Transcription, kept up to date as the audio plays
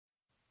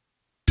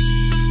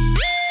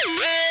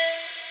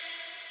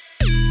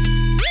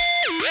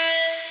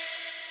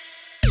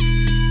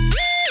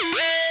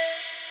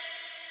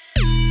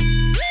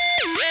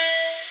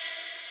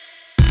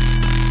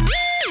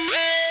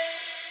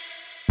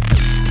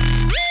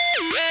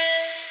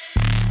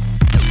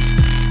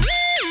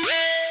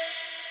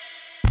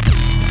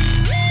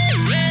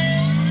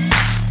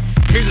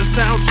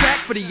soundtrack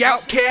for the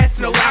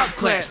outcast and the loud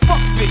class. Fuck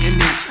fitting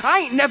in,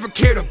 I ain't never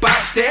cared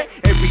about that.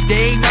 Every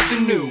day,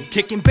 nothing new.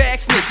 Kicking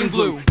back, sniffing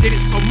glue. Did it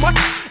so much,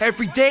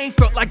 every day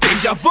felt like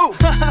deja vu.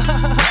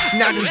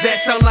 Now does that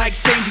sound like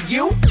same to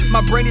you?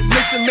 My brain is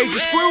missing major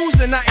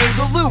screws and I aim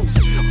to lose.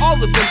 All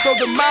of them, throw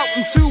them out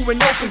into an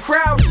open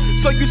crowd.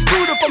 So you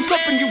screwed up on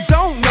something you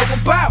don't know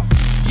about.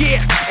 Yeah,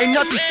 ain't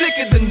nothing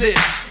sicker than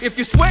this. If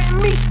you're sweating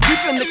me, you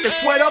can lick the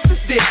sweat off this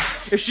dick.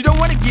 If she don't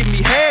wanna give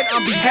me head,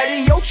 I'm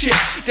beheading your chick.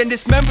 Then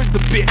dismember the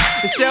bitch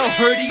and sell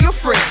her to your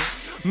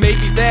friends.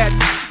 Maybe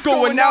that's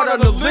going out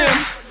on a limb.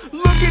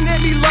 Looking at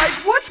me like,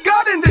 what's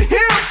got into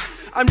him?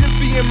 I'm just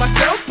being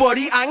myself,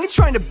 buddy. I ain't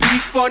trying to be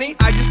funny.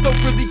 I just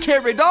don't really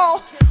care at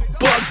all.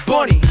 Bugs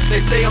Bunny, they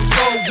say I'm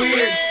so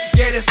weird.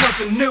 Yeah, there's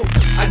nothing new.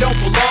 I don't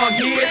belong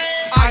here.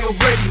 I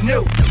already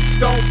knew.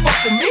 Don't fuck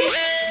with me.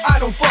 I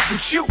don't fucking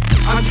shoot.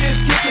 I'm just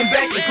kicking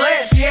back in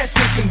class, yeah,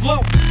 Sniffing Glue.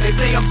 They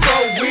say I'm so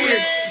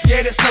weird,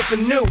 yeah, there's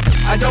nothing new.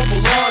 I don't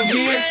belong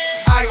here,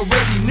 I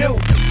already knew.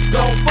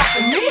 Don't fuck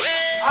with me,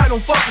 I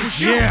don't fucking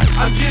shoot. Yeah.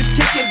 I'm just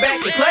kicking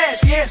back in class,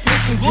 yeah,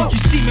 Sniffing Glue.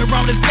 You see me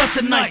around, there's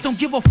nothing nice. Don't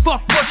give a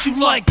fuck what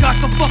you like. I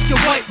can fuck your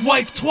white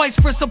wife twice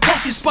for some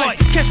pumpkin spice.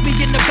 Catch me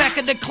in the back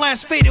of the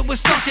class, faded with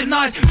sunken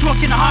eyes,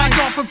 drunk and high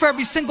off of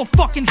every single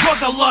fucking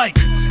drug I like.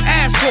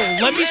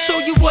 Asshole, let me show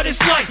you what it's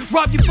like.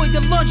 Rob you for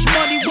your lunch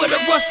money with a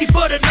rusty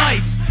butter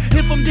knife.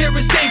 If I'm there,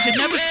 it's danger,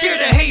 never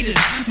scared of haters.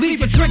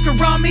 Leave a drink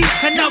around me,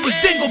 and now it's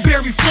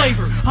dingleberry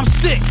flavor. I'm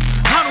sick,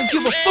 I don't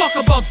give a fuck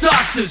about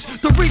doctors.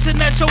 The reason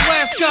that your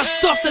ass got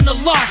stuffed in the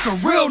locker.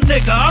 Real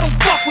nigga, I don't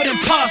fuck with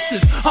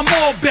imposters. I'm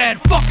all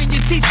bad, fucking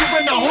your teacher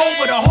in the hole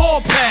with a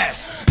hall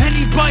pass.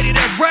 Anybody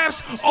that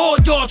raps, all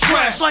y'all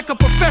trash. Like a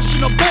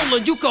professional bowler,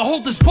 you can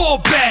hold this ball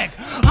bag.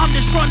 I'm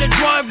just trying to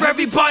drive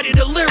everybody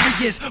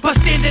delirious by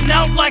standing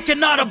out like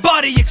an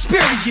out-of-body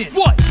experience.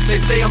 What?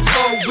 They say I'm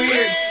so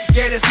weird,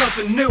 yeah, there's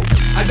nothing new.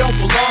 I don't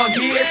belong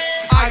here,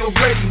 I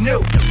already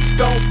knew.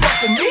 Don't fuck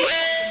with me,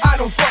 I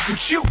don't fucking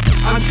shoot.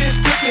 I'm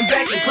just kicking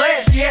back in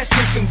class, yeah,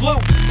 Sniffing Glue.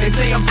 They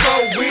say I'm so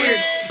weird,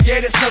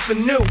 yeah, there's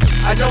nothing new.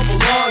 I don't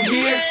belong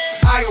here,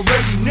 I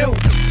already knew.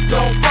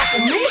 Don't fuck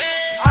with me,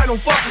 I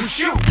don't fucking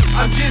shoot.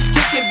 I'm just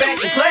kicking back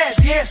in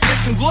class, yeah,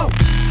 Sniffing Glue.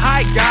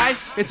 Hi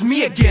guys, it's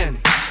me again.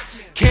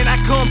 Can I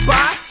come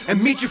by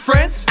and meet your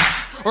friends?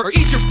 Or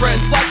eat your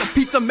friends like a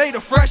pizza made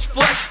of fresh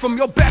flesh from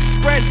your best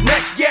friend's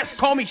neck? Yes,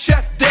 call me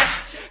Chef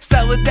Death.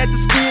 Sell it at the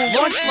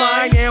school lunch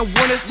line, and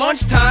when it's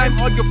lunchtime,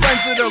 all your friends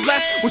that are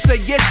left will say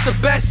it's the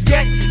best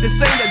yet. This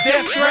ain't a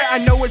death threat, I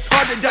know it's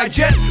hard to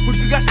digest, but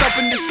if you got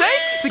something to say,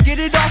 to get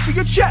it off of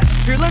your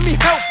chest, here let me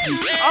help you.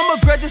 I'ma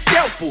grab the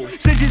scalpel,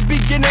 scissors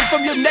beginning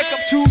from your neck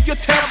up to your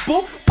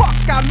temple. Fuck,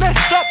 I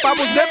messed up, I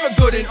was never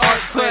good in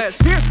art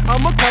class. Here,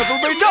 I'ma cover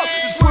it up,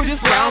 just with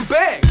this brown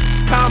bag.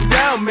 Calm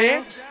down,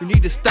 man, you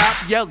need to stop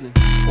yelling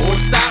or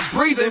stop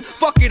breathing.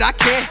 Fuck it, I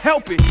can't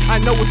help it, I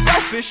know it's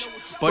selfish,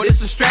 but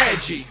it's a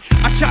strategy.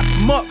 I chopped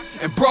them up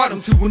and brought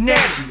them to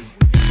anatomy.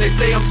 They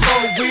say I'm so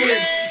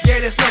weird,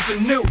 yeah, there's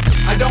nothing new.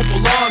 I don't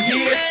belong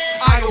here,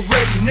 I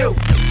already knew.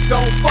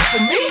 Don't fuck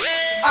with me,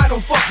 I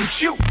don't fucking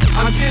shoot.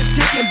 I'm just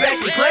kicking back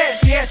in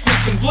class, yeah,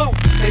 Sniffing Glue.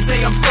 They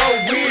say I'm so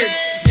weird,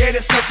 yeah,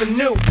 there's nothing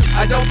new.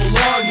 I don't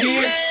belong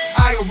here,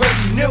 I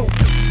already knew.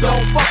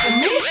 Don't fuck with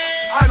me,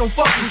 I don't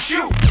fucking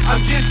shoot.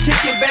 I'm just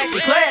kicking back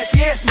in class,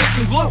 yeah,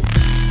 Sniffing Glue.